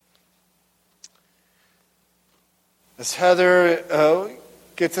As Heather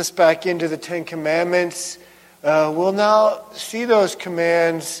gets us back into the Ten Commandments, we'll now see those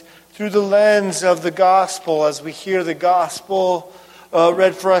commands through the lens of the gospel as we hear the gospel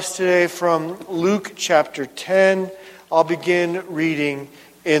read for us today from Luke chapter 10. I'll begin reading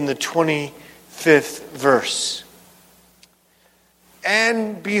in the 25th verse.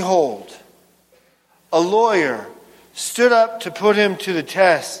 And behold, a lawyer stood up to put him to the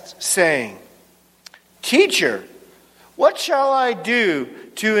test, saying, "Teacher, what shall I do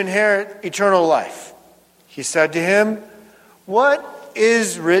to inherit eternal life?" He said to him, "What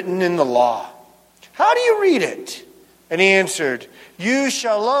is written in the law? How do you read it?" And he answered, "You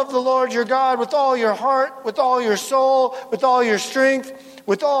shall love the Lord your God with all your heart, with all your soul, with all your strength,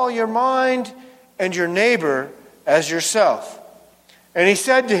 with all your mind, and your neighbor as yourself." And he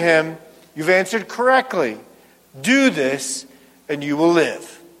said to him, "You've answered correctly. Do this, and you will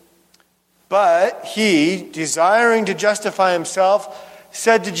live." But he, desiring to justify himself,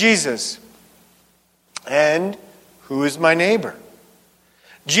 said to Jesus, "And who is my neighbor?"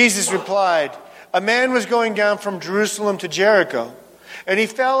 Jesus replied, "A man was going down from Jerusalem to Jericho, and he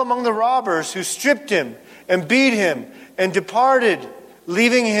fell among the robbers, who stripped him and beat him and departed,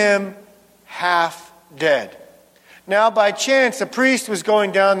 leaving him half dead. Now by chance a priest was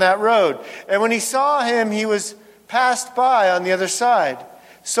going down that road, and when he saw him, he was passed by on the other side.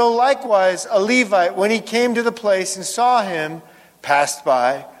 So likewise a Levite, when he came to the place and saw him, passed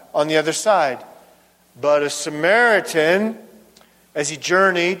by on the other side. But a Samaritan, as he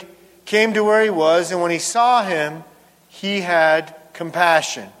journeyed, came to where he was, and when he saw him, he had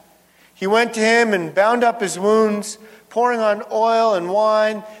compassion. He went to him and bound up his wounds, pouring on oil and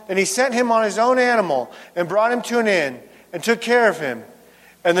wine. Then he sent him on his own animal and brought him to an inn and took care of him.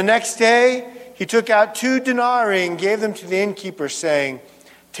 And the next day he took out 2 denarii and gave them to the innkeeper, saying,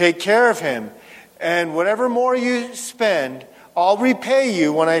 "Take care of him, and whatever more you spend, I'll repay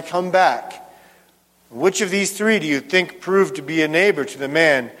you when I come back." Which of these 3 do you think proved to be a neighbor to the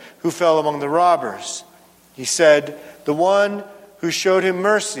man who fell among the robbers? He said, "The one who showed him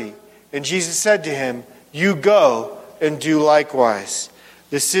mercy." And Jesus said to him, "You go and do likewise."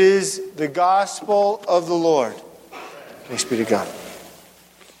 This is the gospel of the Lord. Thanks be to God.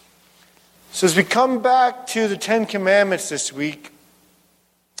 So as we come back to the 10 Commandments this week,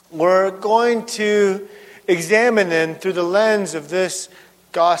 we're going to examine them through the lens of this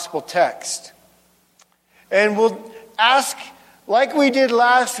gospel text. And we'll ask, like we did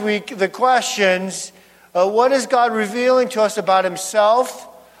last week, the questions, what is God revealing to us about himself?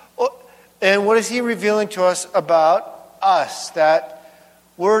 And what is he revealing to us about us? That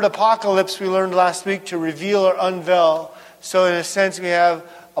word apocalypse we learned last week, to reveal or unveil. So in a sense we have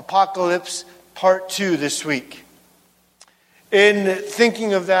Apocalypse Part 2 this week. In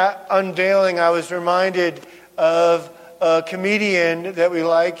thinking of that unveiling, I was reminded of a comedian that we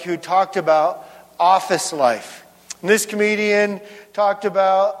like who talked about office life. And this comedian talked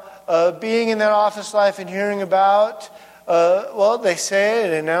about being in that office life and hearing about, they say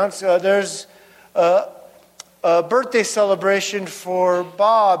and announce there's a birthday celebration for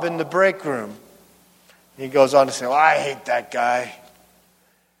Bob in the break room. He goes on to say, "Well, I hate that guy."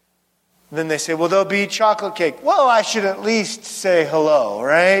 And then they say, "Well, there'll be chocolate cake." "Well, I should at least say hello,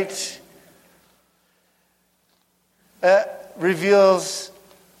 right?" That reveals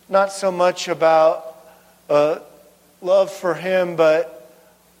not so much about love for him, but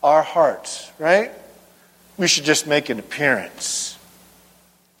our hearts, right? We should just make an appearance.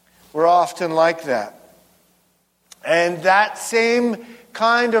 We're often like that. And that same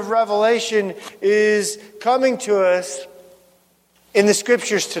kind of revelation is coming to us in the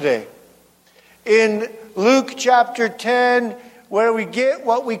scriptures today. In Luke chapter 10, where we get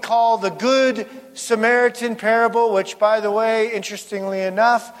what we call the Good Samaritan parable, which, by the way, interestingly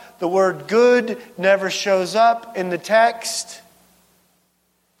enough, the word good never shows up in the text.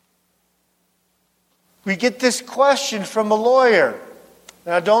 We get this question from a lawyer.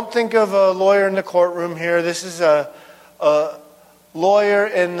 Now, don't think of a lawyer in the courtroom here. This is a lawyer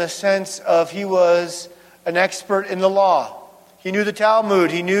in the sense of he was an expert in the law. He knew the Talmud.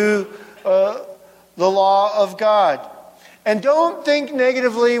 He knew the law of God. And don't think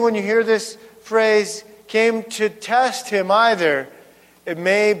negatively when you hear this phrase, "came to test him," either. It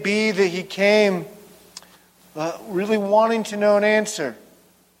may be that he came really wanting to know an answer.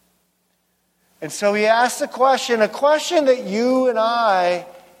 And so he asked a question that you and I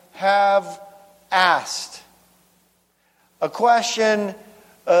have asked. A question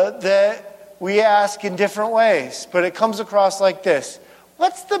that we ask in different ways, but it comes across like this.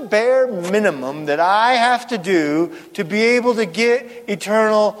 What's the bare minimum that I have to do to be able to get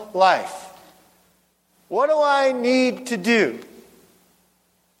eternal life? What do I need to do?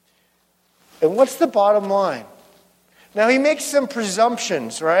 And what's the bottom line? Now, he makes some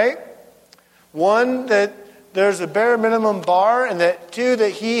presumptions, right? One, that there's a bare minimum bar, and that two, that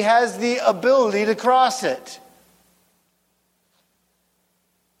he has the ability to cross it.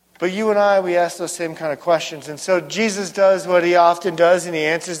 But you and I, we ask those same kind of questions. And so Jesus does what he often does, and he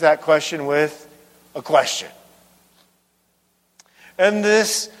answers that question with a question. And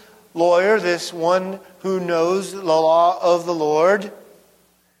this lawyer, this one who knows the law of the Lord,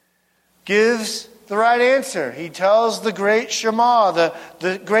 gives the right answer. He tells the great Shema,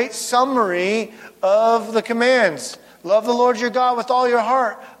 the great summary of the commands. Love the Lord your God with all your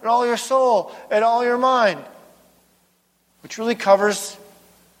heart and all your soul and all your mind. Which really covers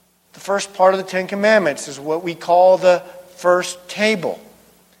the first part of the Ten Commandments, is what we call the first table.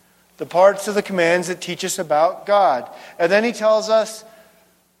 The parts of the commands that teach us about God. And then he tells us,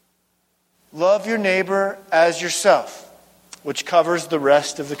 love your neighbor as yourself, which covers the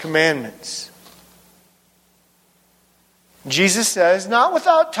rest of the commandments. Jesus says, not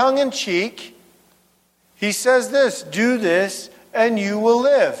without tongue in cheek, he says this, do this and you will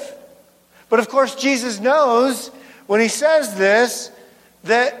live. But of course, Jesus knows when he says this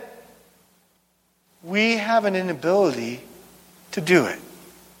that we have an inability to do it.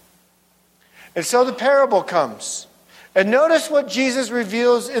 And so the parable comes. And notice what Jesus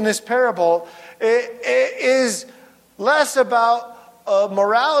reveals in this parable. It is less about a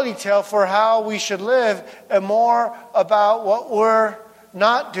morality tale for how we should live and more about what we're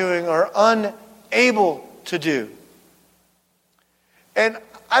not doing or unable to do. And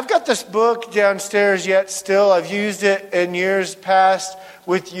I've got this book downstairs yet still. I've used it in years past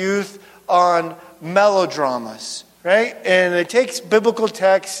with youth on melodramas, right? And it takes biblical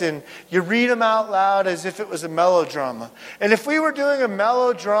texts and you read them out loud as if it was a melodrama. And if we were doing a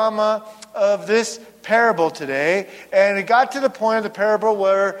melodrama of this parable today, and it got to the point of the parable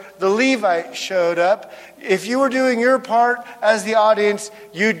where the Levite showed up, if you were doing your part as the audience,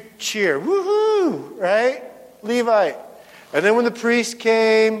 you'd cheer, woohoo, right? Levite. And then when the priest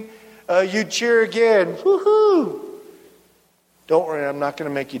came, you'd cheer again, woohoo. Don't worry, I'm not going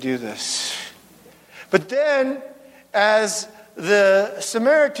to make you do this. But then, as the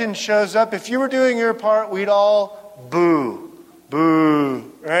Samaritan shows up, if you were doing your part, we'd all boo,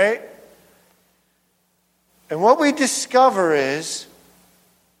 boo, right? And what we discover is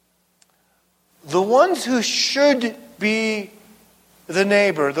the ones who should be the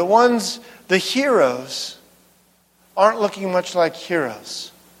neighbor, the heroes, aren't looking much like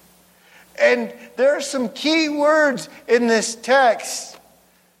heroes. And there are some key words in this text.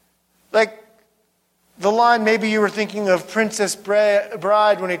 Like the line, maybe you were thinking of Princess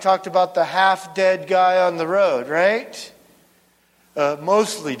Bride when he talked about the half-dead guy on the road, right?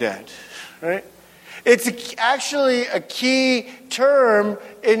 Mostly dead, right? It's actually a key term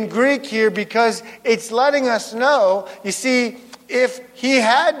in Greek here because it's letting us know, you see, if he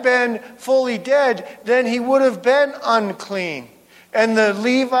had been fully dead, then he would have been unclean. And the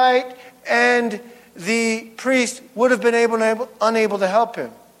Levite and the priest would have been unable to help him.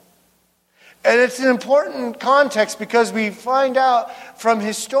 And it's an important context because we find out from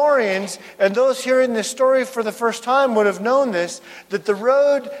historians, and those hearing this story for the first time would have known this, that the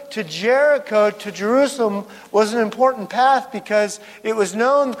road to Jericho, to Jerusalem, was an important path because it was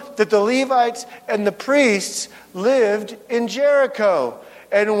known that the Levites and the priests lived in Jericho.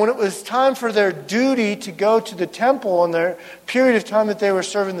 And when it was time for their duty to go to the temple, in their period of time that they were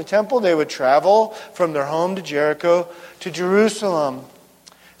serving the temple, they would travel from their home to Jericho to Jerusalem.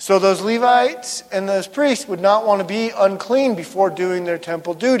 So those Levites and those priests would not want to be unclean before doing their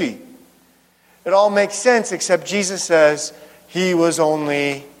temple duty. It all makes sense, except Jesus says he was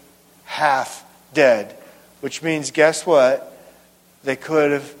only half dead. Which means, guess what? They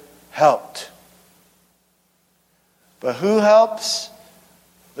could have helped. But who helps?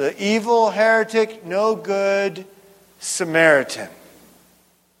 The evil, heretic, no good Samaritan.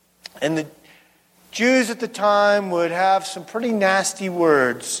 And the Jews at the time would have some pretty nasty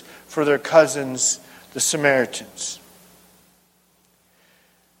words for their cousins, the Samaritans.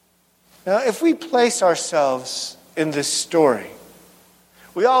 Now, if we place ourselves in this story,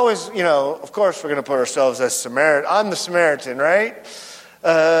 we always, of course we're going to put ourselves as Samaritan. I'm the Samaritan, right?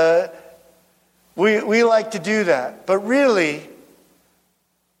 We like to do that. But really,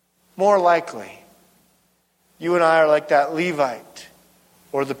 more likely, you and I are like that Levite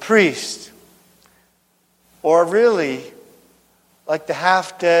or the priest. Or really, like the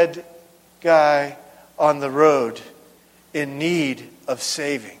half-dead guy on the road in need of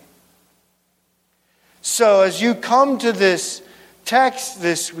saving. So as you come to this text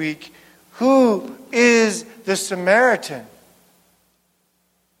this week, Who is the Samaritan?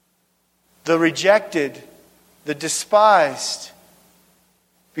 The rejected, the despised,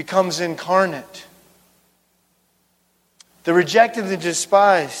 becomes incarnate. The rejected and the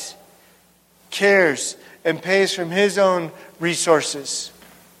despised cares and pays from his own resources.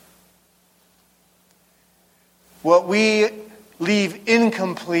 What we leave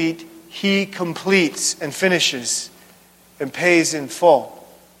incomplete, he completes and finishes and pays in full.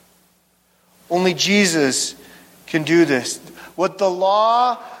 Only Jesus can do this. What the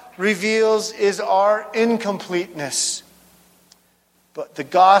law reveals is our incompleteness. But the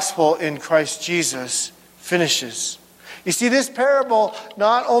gospel in Christ Jesus finishes. You see, this parable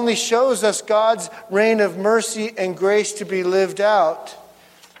not only shows us God's reign of mercy and grace to be lived out,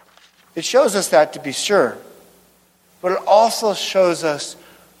 it shows us that, to be sure. But it also shows us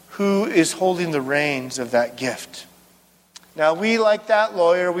who is holding the reins of that gift. Now, we, like that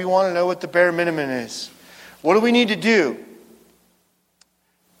lawyer, we want to know what the bare minimum is. What do we need to do?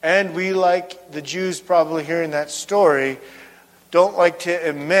 And we, like the Jews probably hearing that story, don't like to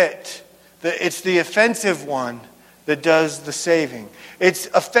admit that it's the offensive one that does the saving. It's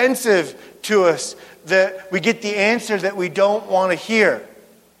offensive to us that we get the answer that we don't want to hear.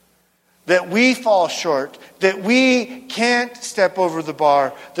 That we fall short. That we can't step over the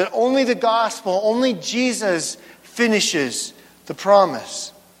bar. That only the gospel, only Jesus finishes the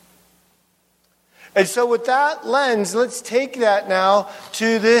promise. And so with that lens, let's take that now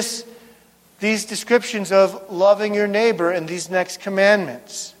to these descriptions of loving your neighbor and these next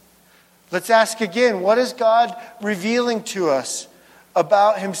commandments. Let's ask again, what is God revealing to us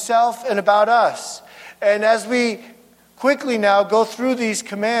about himself and about us? And as we quickly now go through these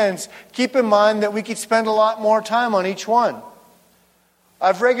commands, keep in mind that we could spend a lot more time on each one.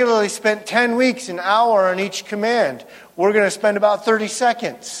 I've regularly spent 10 weeks, an hour on each command. We're going to spend about 30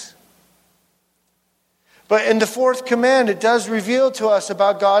 seconds. But in the fourth command, it does reveal to us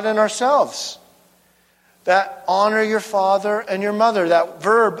about God and ourselves. That honor your father and your mother. That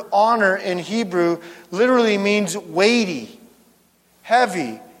verb honor in Hebrew literally means weighty,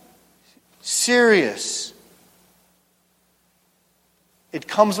 heavy, serious. It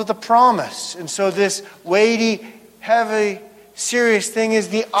comes with a promise. And so this weighty, heavy, serious thing is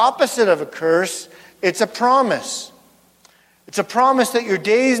the opposite of a curse. It's a promise. It's a promise that your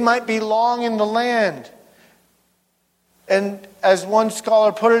days might be long in the land. And as one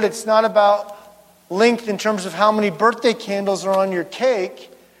scholar put it, it's not about length in terms of how many birthday candles are on your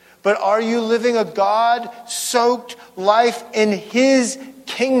cake, but are you living a God-soaked life in his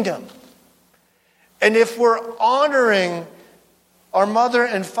kingdom? And if we're honoring our mother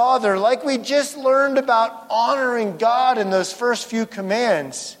and father, like we just learned about honoring God in those first few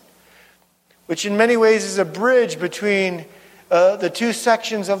commands, which in many ways is a bridge between the two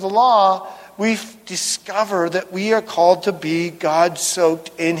sections of the law, we discover that we are called to be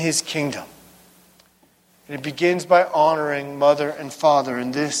God-soaked in his kingdom. And it begins by honoring mother and father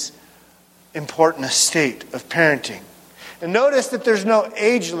in this important estate of parenting. And notice that there's no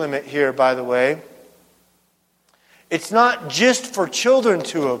age limit here, by the way. It's not just for children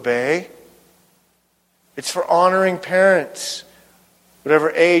to obey. It's for honoring parents,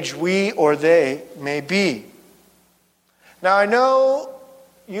 whatever age we or they may be. Now, I know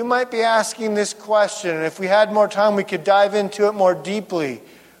you might be asking this question, and if we had more time, we could dive into it more deeply.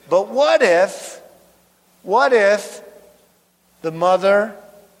 But what if the mother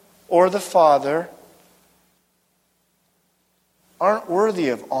or the father aren't worthy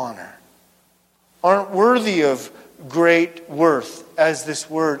of honor, aren't worthy of great worth, as this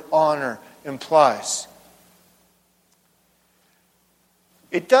word honor implies?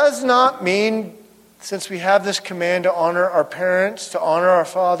 It does not mean, since we have this command to honor our parents, to honor our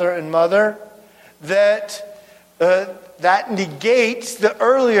father and mother, that that negates the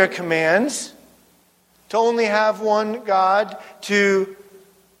earlier commands to only have one God, to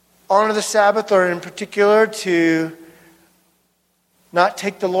honor the Sabbath, or in particular to not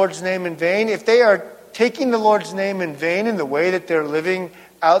take the Lord's name in vain. If they are taking the Lord's name in vain in the way that they're living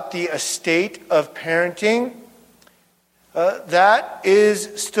out the estate of parenting, that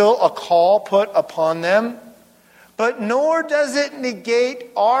is still a call put upon them. But nor does it negate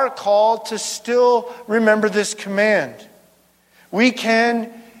our call to still remember this command. We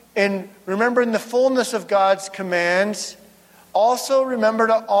can, in remembering the fullness of God's commands, also remember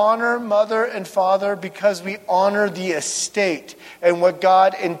to honor mother and father because we honor the estate and what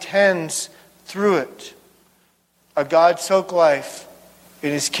God intends through it. A God-soaked life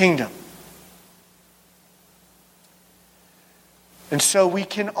in his kingdom. And so we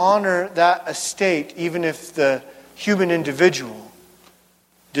can honor that estate even if the human individual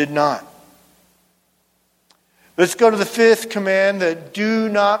did not. Let's go to the fifth command, that do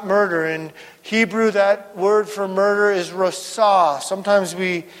not murder. In Hebrew, that word for murder is rasah. Sometimes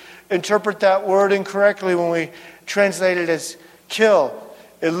we interpret that word incorrectly when we translate it as kill.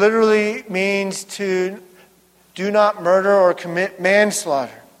 It literally means to do not murder or commit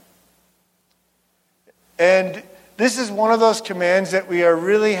manslaughter. And this is one of those commands that we are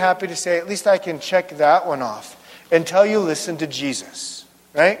really happy to say, at least I can check that one off, until you listen to Jesus,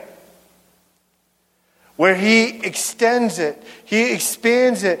 right? Where he extends it, he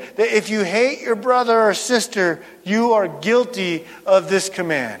expands it, that if you hate your brother or sister, you are guilty of this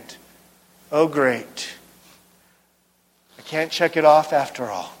command. Oh, great. I can't check it off after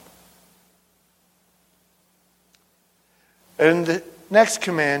all. And the next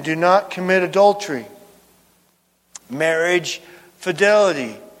command, do not commit adultery. Marriage,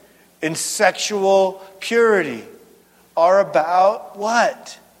 fidelity, and sexual purity are about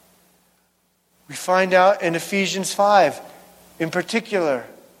what? We find out in Ephesians 5, in particular,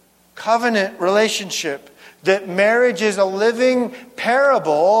 covenant relationship, that marriage is a living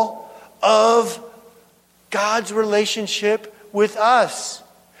parable of God's relationship with us.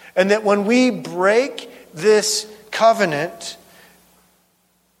 And that when we break this covenant,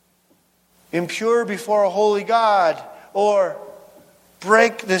 impure before a holy God, or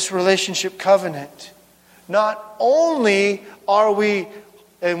break this relationship covenant, not only are we,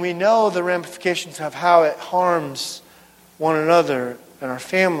 and we know the ramifications of how it harms one another and our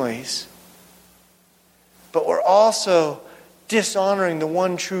families, but we're also dishonoring the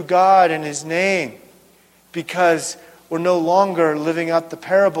one true God and His name, because we're no longer living out the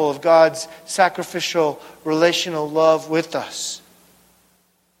parable of God's sacrificial relational love with us.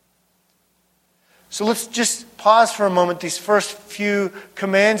 So let's just pause for a moment. These first few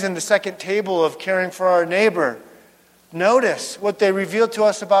commands in the second table of caring for our neighbor. Notice what they reveal to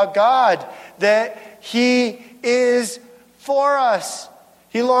us about God, that He is for us.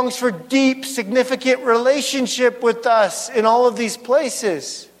 He longs for deep, significant relationship with us in all of these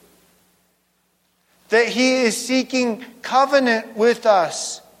places. That He is seeking covenant with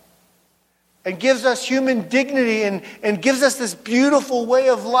us and gives us human dignity and gives us this beautiful way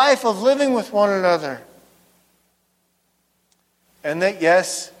of life of living with one another. And that,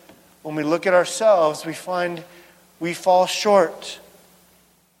 yes, when we look at ourselves, we find we fall short.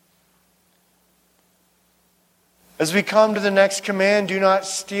 As we come to the next command, do not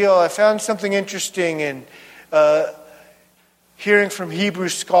steal, I found something interesting in hearing from Hebrew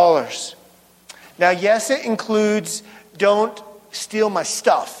scholars. Now, yes, it includes don't steal my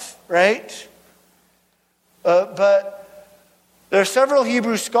stuff, right? But there are several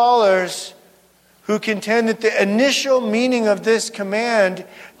Hebrew scholars who contend that the initial meaning of this command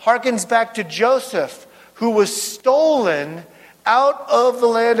harkens back to Joseph, who was stolen out of the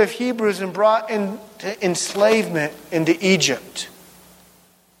land of Hebrews and brought into enslavement into Egypt.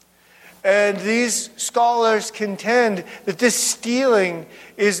 And these scholars contend that this stealing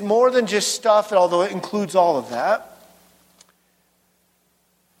is more than just stuff, although it includes all of that.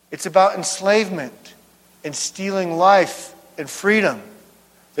 It's about enslavement and stealing life and freedom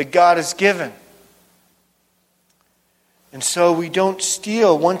that God has given. And so we don't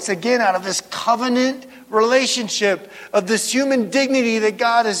steal, once again, out of this covenant relationship of this human dignity that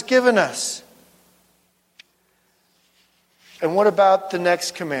God has given us. And what about the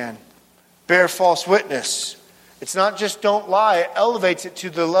next command? Bear false witness. It's not just don't lie, it elevates it to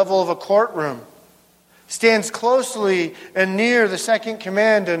the level of a courtroom. Stands closely and near the second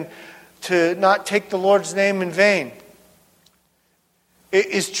command, and to not take the Lord's name in vain. It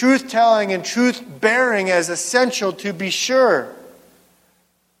is truth-telling and truth-bearing as essential to be sure.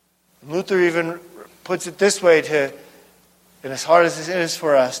 Luther even puts it this way, and as hard as it is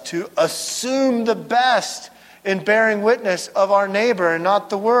for us, to assume the best in bearing witness of our neighbor and not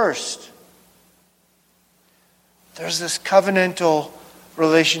the worst. There's this covenantal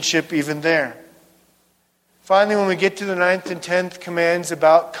relationship even there. Finally, when we get to the 9th and 10th commands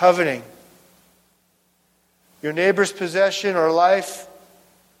about coveting, your neighbor's possession or life,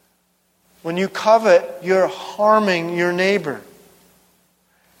 when you covet, you're harming your neighbor.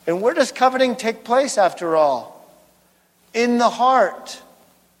 And where does coveting take place after all? In the heart.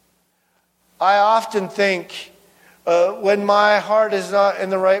 I often think when my heart is not in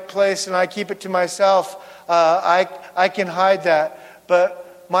the right place and I keep it to myself, I can hide that.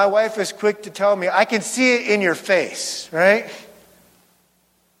 But my wife is quick to tell me, I can see it in your face, right?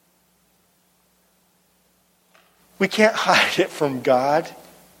 We can't hide it from God.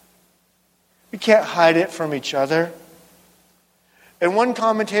 We can't hide it from each other. And one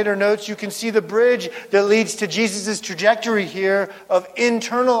commentator notes you can see the bridge that leads to Jesus' trajectory here of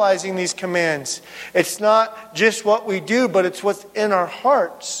internalizing these commands. It's not just what we do, but it's what's in our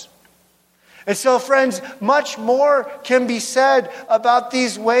hearts. And so, friends, much more can be said about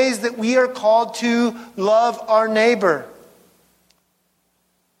these ways that we are called to love our neighbor.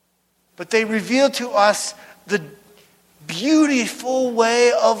 But they reveal to us the beautiful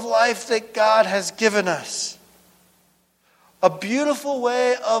way of life that God has given us. A beautiful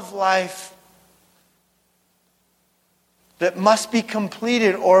way of life that must be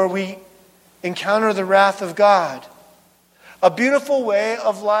completed or we encounter the wrath of God. A beautiful way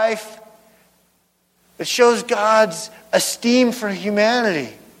of life that shows God's esteem for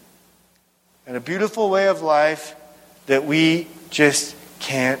humanity. And a beautiful way of life that we just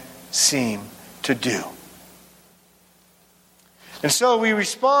can't seem to do. And so we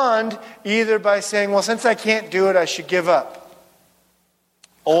respond either by saying, well, since I can't do it, I should give up.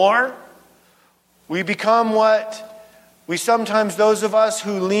 Or we become what we sometimes, those of us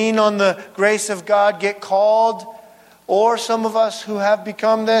who lean on the grace of God, get called. Or some of us who have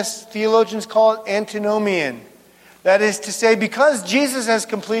become this, theologians call it antinomian. That is to say, because Jesus has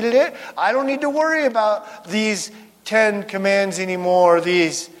completed it, I don't need to worry about these 10 commands anymore,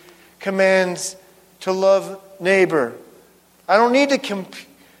 these commands to love neighbor. I don't need to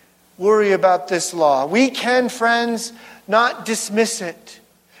worry about this law. We can, friends, not dismiss it.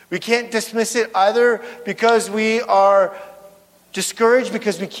 We can't dismiss it either because we are discouraged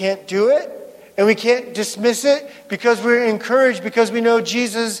because we can't do it. And we can't dismiss it because we're encouraged because we know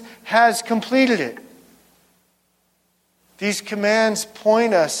Jesus has completed it. These commands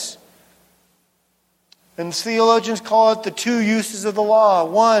point us, and theologians call it the two uses of the law.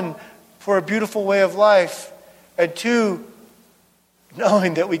 One, for a beautiful way of life. And two,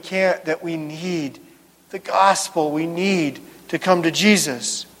 knowing that we can't, that we need the gospel. We need to come to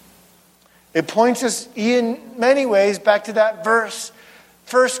Jesus. It points us in many ways back to that verse,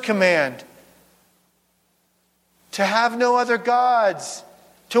 first command. To have no other gods.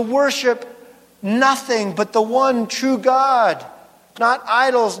 To worship nothing but the one true God. Not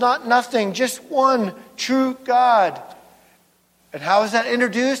idols, not nothing, just one true God. And how is that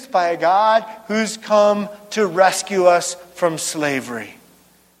introduced? By a God who's come to rescue us from slavery.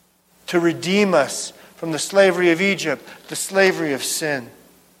 To redeem us from the slavery of Egypt, the slavery of sin.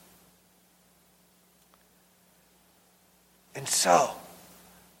 And so,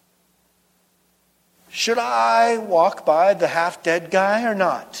 should I walk by the half-dead guy or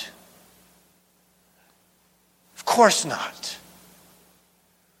not? Of course not.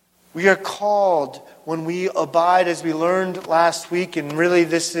 We are called when we abide, as we learned last week, and really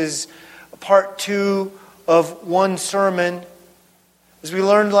this is part 2 of one sermon. As we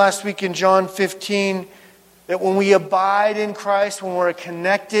learned last week in John 15, that when we abide in Christ, when we're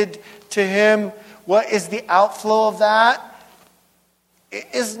connected to Him, what is the outflow of that? It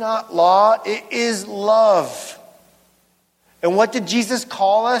is not law, it is love. And what did Jesus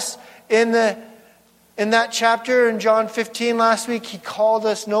call us in that chapter in John 15 last week? He called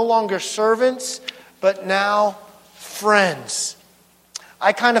us no longer servants, but now friends.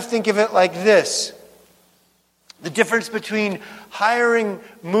 I kind of think of it like this. The difference between hiring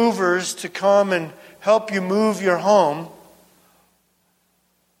movers to come and help you move your home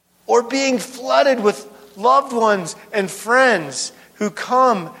or being flooded with loved ones and friends who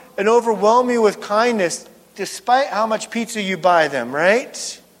come and overwhelm you with kindness despite how much pizza you buy them,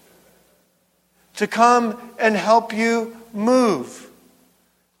 right? To come and help you move.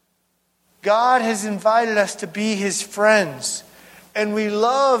 God has invited us to be His friends. And we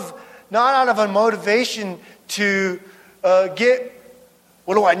love, not out of a motivation to get,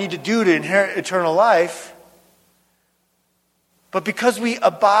 what do I need to do to inherit eternal life? But because we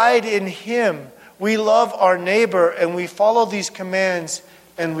abide in Him, we love our neighbor and we follow these commands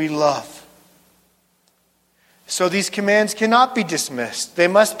and we love. So these commands cannot be dismissed. They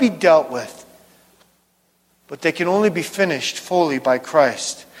must be dealt with. But they can only be finished fully by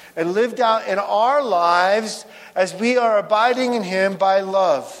Christ and lived out in our lives as we are abiding in Him by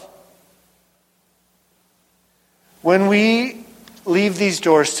love. When we leave these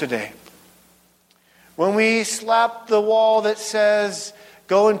doors today, when we slap the wall that says,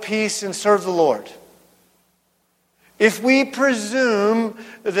 go in peace and serve the Lord. If we presume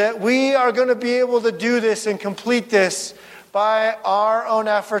that we are going to be able to do this and complete this by our own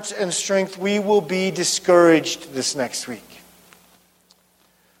efforts and strength, we will be discouraged this next week.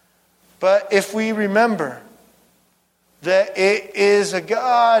 But if we remember that it is a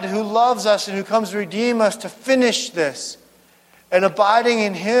God who loves us and who comes to redeem us to finish this, And abiding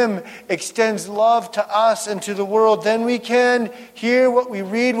in Him extends love to us and to the world. Then we can hear what we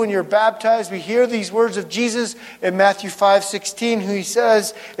read when you're baptized. We hear these words of Jesus in Matthew 5:16, who He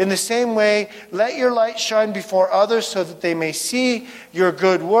says, in the same way, let your light shine before others so that they may see your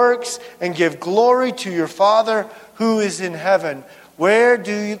good works and give glory to your Father who is in heaven. Where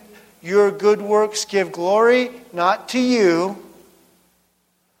do your good works give glory? Not to you,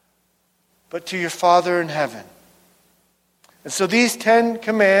 but to your Father in heaven. And so these 10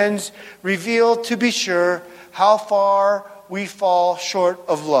 commands reveal, to be sure, how far we fall short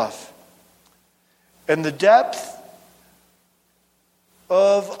of love. And the depth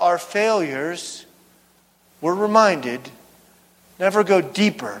of our failures, we're reminded, never go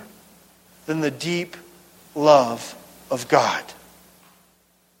deeper than the deep love of God.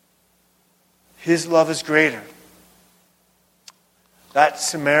 His love is greater. That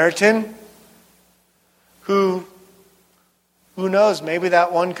Samaritan who knows, maybe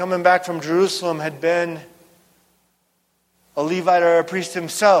that one coming back from Jerusalem had been a Levite or a priest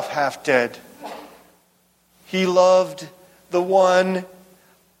himself, half dead. He loved the one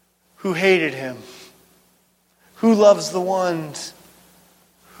who hated him. Who loves the ones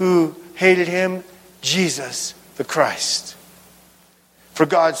who hated him? Jesus, the Christ. For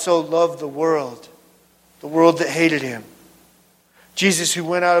God so loved the world that hated him. Jesus, who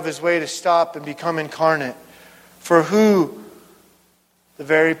went out of his way to stop and become incarnate. For who? The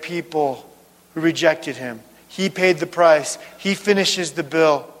very people who rejected him. He paid the price. He finishes the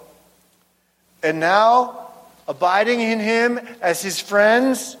bill. And now, abiding in him as his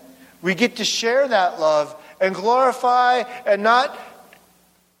friends, we get to share that love and glorify and not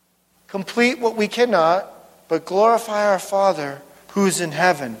complete what we cannot, but glorify our Father who is in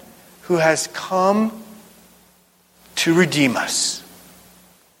heaven, who has come to redeem us.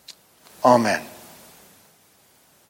 Amen.